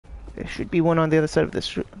There should be one on the other side of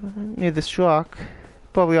this, near this rock.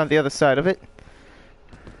 Probably on the other side of it.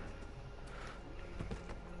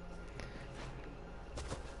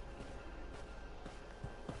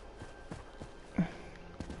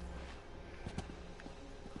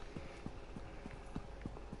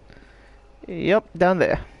 Yep, down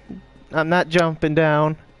there. I'm not jumping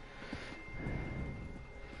down.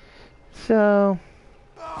 So...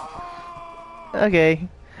 Okay.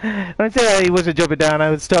 When I said I wasn't jumping down, I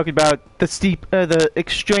was talking about the steep, the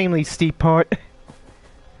extremely steep part.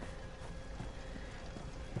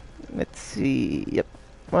 Let's see. Yep,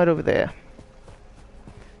 right over there.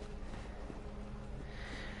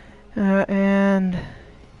 And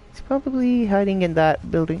he's probably hiding in that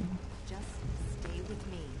building. Just stay with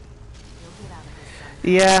me. You'll get out of this.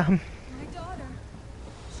 Yeah. My daughter.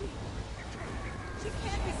 She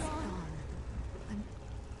can't be gone.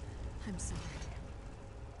 I'm sorry.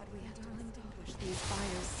 But we have to extinguish these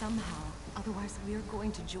fires somehow. Otherwise, we're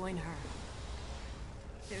going to join her.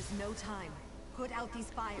 There's no time. Put out these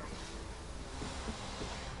fires.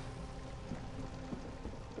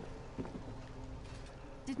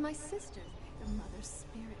 Did my sister, the mother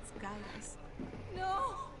spirits, guide us?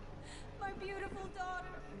 No! My beautiful daughter.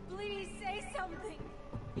 Please say something.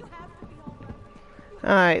 You have to be alright.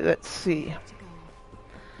 Alright, let's see.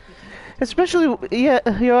 Especially, yeah,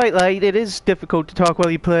 you're right, Light. It is difficult to talk while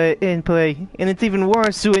you play, and it's even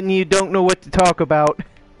worse when you don't know what to talk about.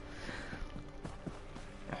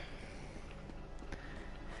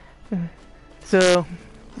 So,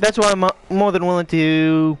 that's why I'm more than willing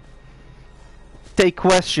to take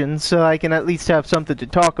questions, so I can at least have something to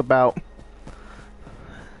talk about.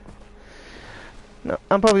 No,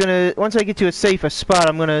 I'm probably gonna, once I get to a safer spot,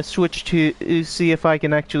 I'm gonna switch to see if I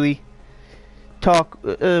can actually talk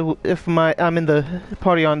if I'm in the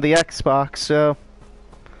party on the Xbox. So.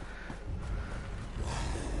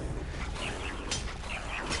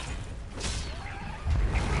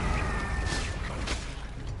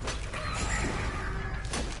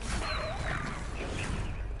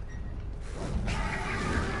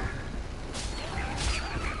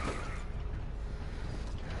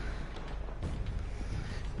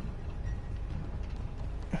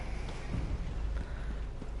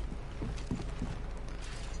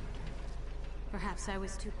 Perhaps I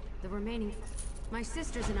was too... The remaining... My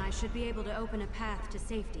sisters and I should be able to open a path to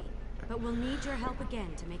safety, but we'll need your help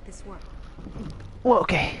again to make this work. Well,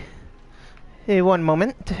 okay. Hey, one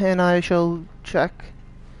moment, and I shall check.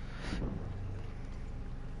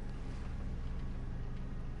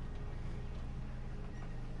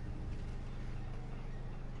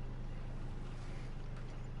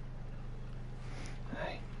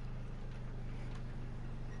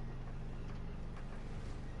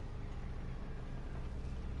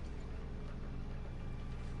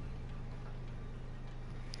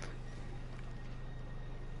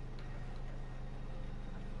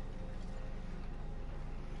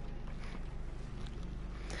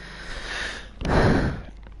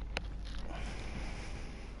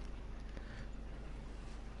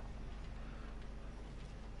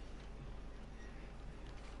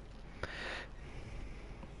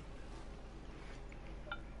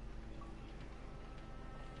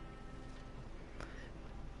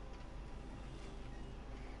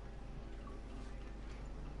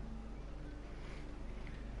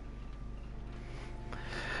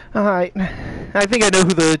 Alright, I think I know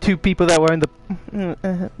who the two people that were in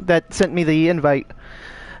the that sent me the invite.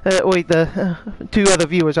 Wait, the two other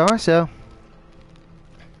viewers are, so.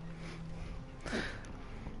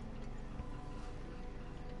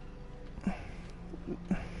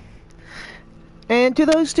 And to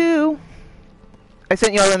those two, I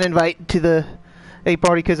sent y'all an invite to the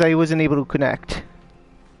party because I wasn't able to connect.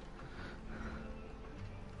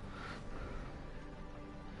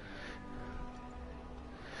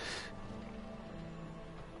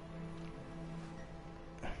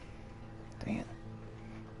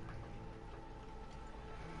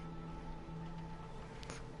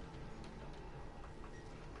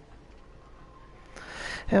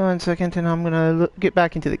 And 1 second, and I'm gonna get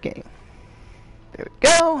back into the game. There we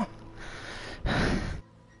go.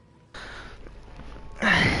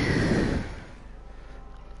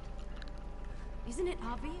 Isn't it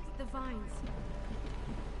obvious? The vines.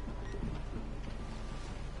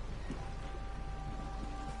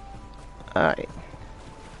 Alright.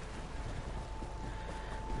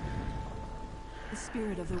 The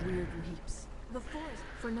spirit of the weird weeps. The forest.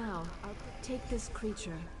 For now, I'll take this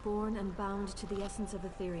creature, born and bound to the essence of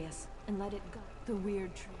Aetherius, and let it go. The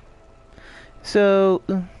weird tree. So.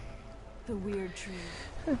 The weird tree.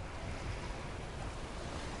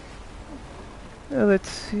 Let's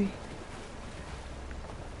see.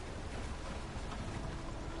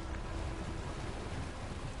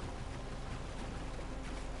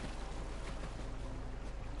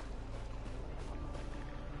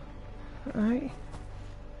 Alright.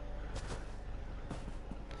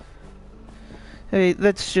 Hey,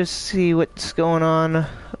 let's just see what's going on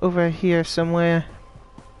over here somewhere.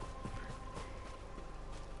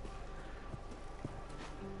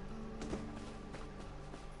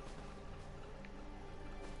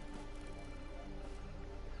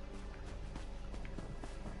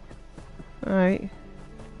 Alright.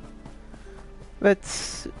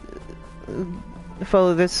 Let's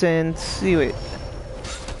follow this and see what...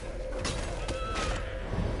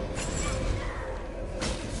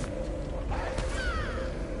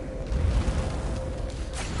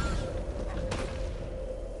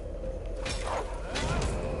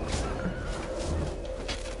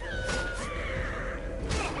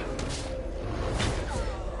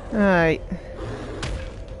 Alright.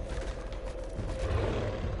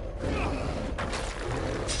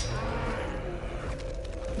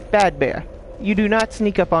 Bad bear, you do not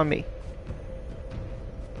sneak up on me.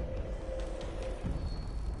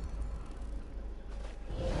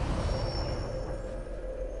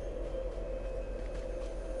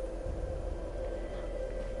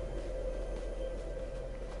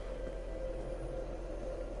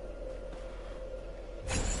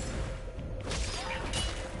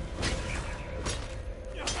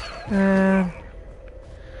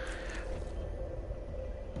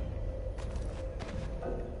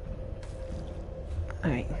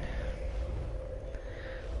 Alright.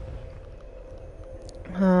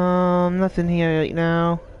 Nothing here right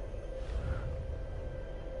now.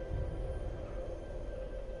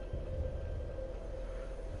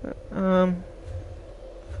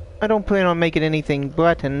 I don't plan on making anything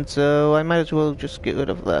button, so I might as well just get rid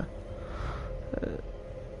of the...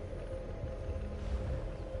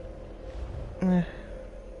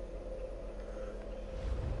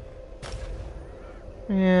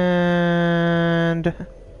 And...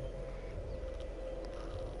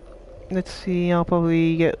 let's see, I'll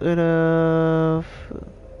probably get rid of...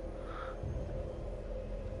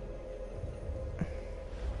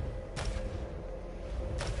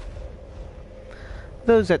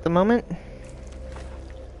 those at the moment.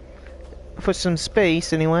 For some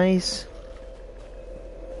space, anyways.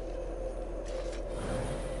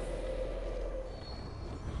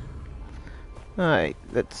 Alright,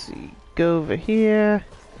 let's see. Go over here.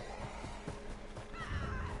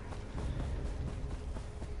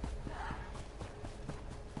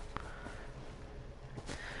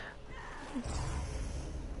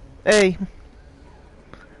 Hey.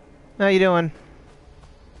 How you doing?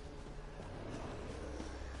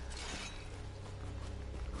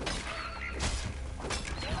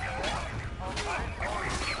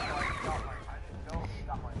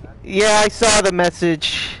 Yeah, I saw the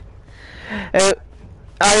message.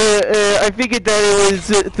 I figured that it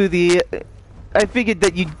was through the. I figured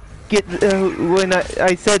that you'd get when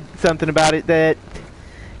I said something about it that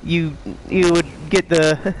you would get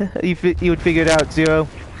the you would figure it out, Zero.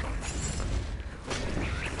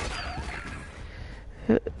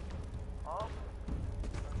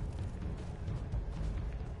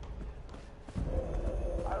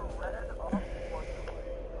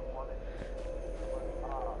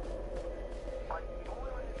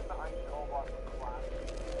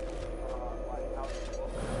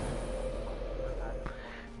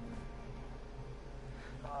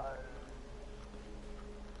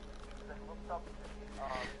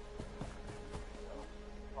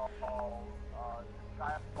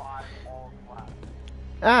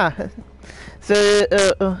 Ah, so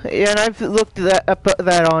yeah, and I've looked that up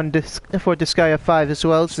that on for Disgaea 5 as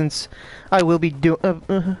well, since I will be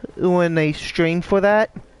doing a stream for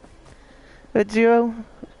that at Zero.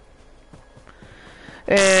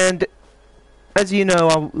 And as you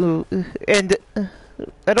know, and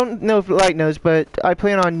I don't know if Light knows, but I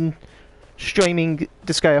plan on streaming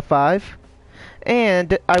Disgaea 5,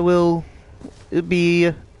 and I will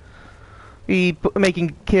be making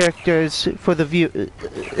characters for the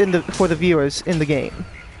viewers in the game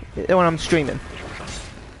when I'm streaming.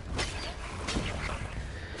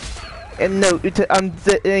 And no, I'm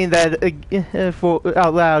saying that for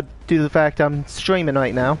out loud due to the fact I'm streaming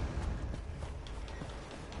right now.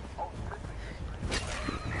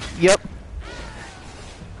 Yep.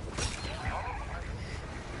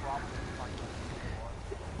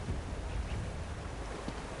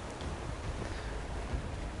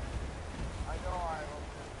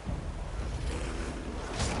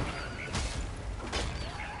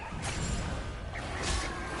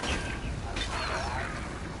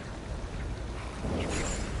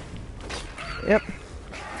 Yep.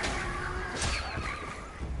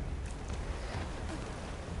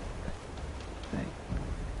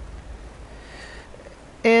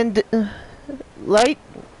 And Light,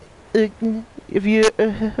 if you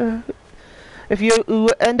if you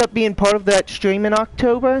end up being part of that stream in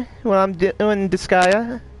October when I'm doing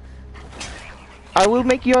Disgaea, I will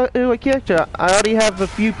make you a character. I already have a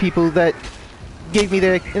few people that gave me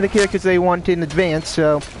the characters they want in advance,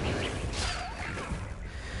 so.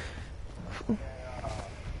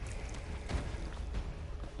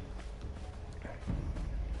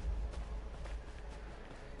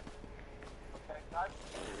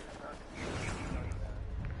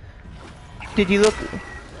 Did you look?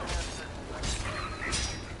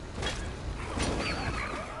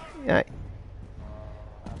 Yeah.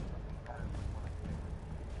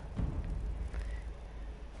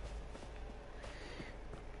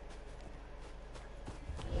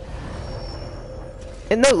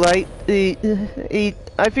 And no light,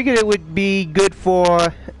 I figured it would be good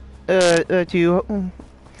for to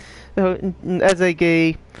as like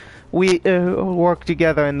a we work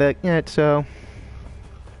together in the so.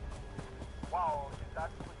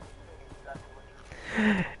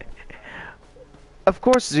 Of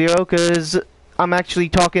course, Zero, because I'm actually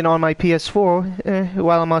talking on my PS4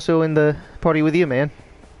 while I'm also in the party with you, man.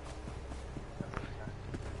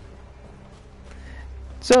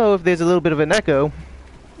 So if there's a little bit of an echo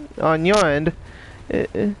on your end,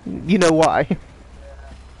 you know why.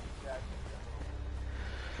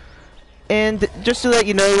 And just to let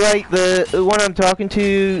you know, right, the one I'm talking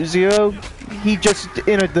to, Zero, he just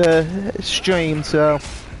entered the stream, so.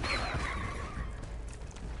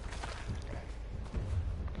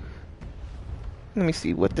 Let me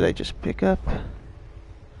see, what did I just pick up?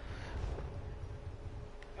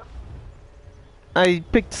 I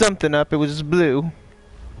picked something up, it was blue.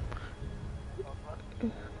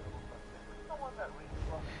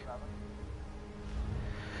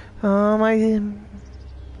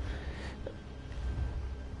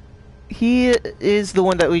 He is the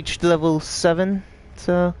one that reached level 7,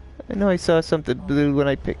 so I know I saw something blue when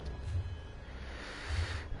I picked.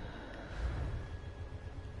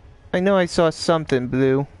 I know I saw something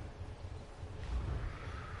blue.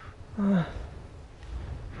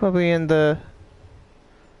 Probably in the...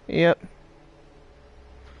 Yep.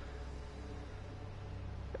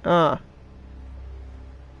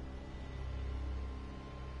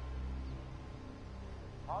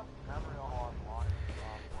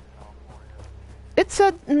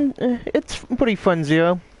 It's pretty fun,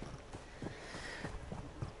 Zero.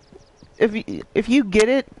 If you get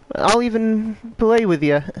it, I'll even play with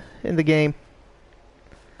you in the game.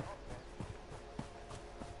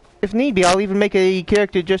 If need be, I'll even make a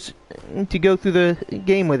character just to go through the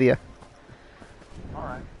game with you.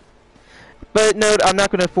 Alright. But no, I'm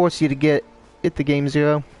not going to force you to get it the game,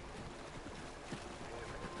 Zero.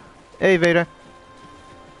 Hey, Vader.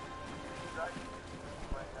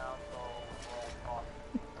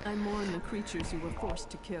 I mourn the creatures you were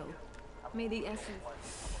forced to kill. May the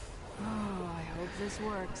essence... Oh, I hope this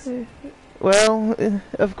works. Well,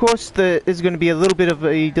 of course there's going to be a little bit of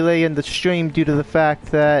a delay in the stream due to the fact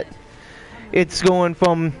that it's going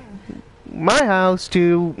from my house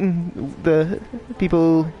to the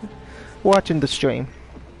people watching the stream.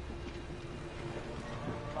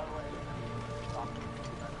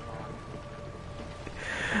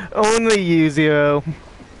 Only you, Zero.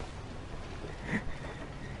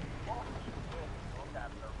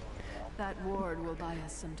 That ward will buy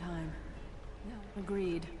us some time.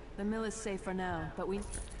 Agreed. The mill is safe for now, but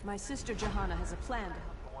my sister Johanna has a plan.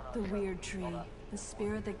 The weird tree. The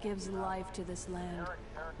spirit that gives life to this land.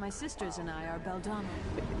 My sisters and I are Beldano.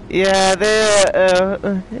 Yeah,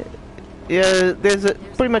 there's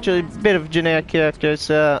pretty much a bit of generic characters,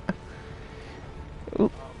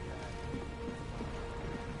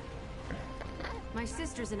 My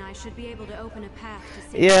sisters and I should be able to open a path to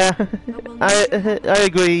safety. yeah, We'll I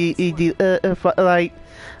agree, like,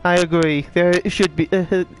 I agree. There should be,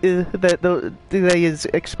 that the delay is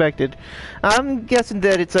expected. I'm guessing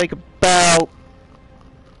that it's like about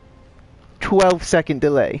 12-second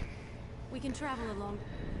delay. We can travel along.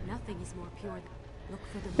 Nothing is more pure. Look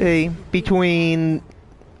for the Between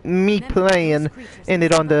me playing and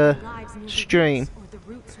it on the stream. Or the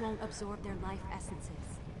roots won't absorb their life essences.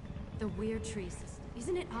 The weird trees.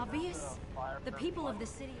 Isn't it obvious? The people of the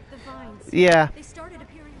city of the vines. Yeah. They started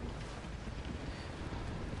appearing.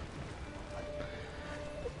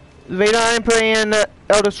 Vader, I'm playing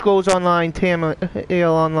Elder Scrolls Online,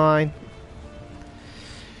 Tamriel Online.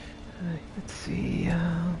 Let's see.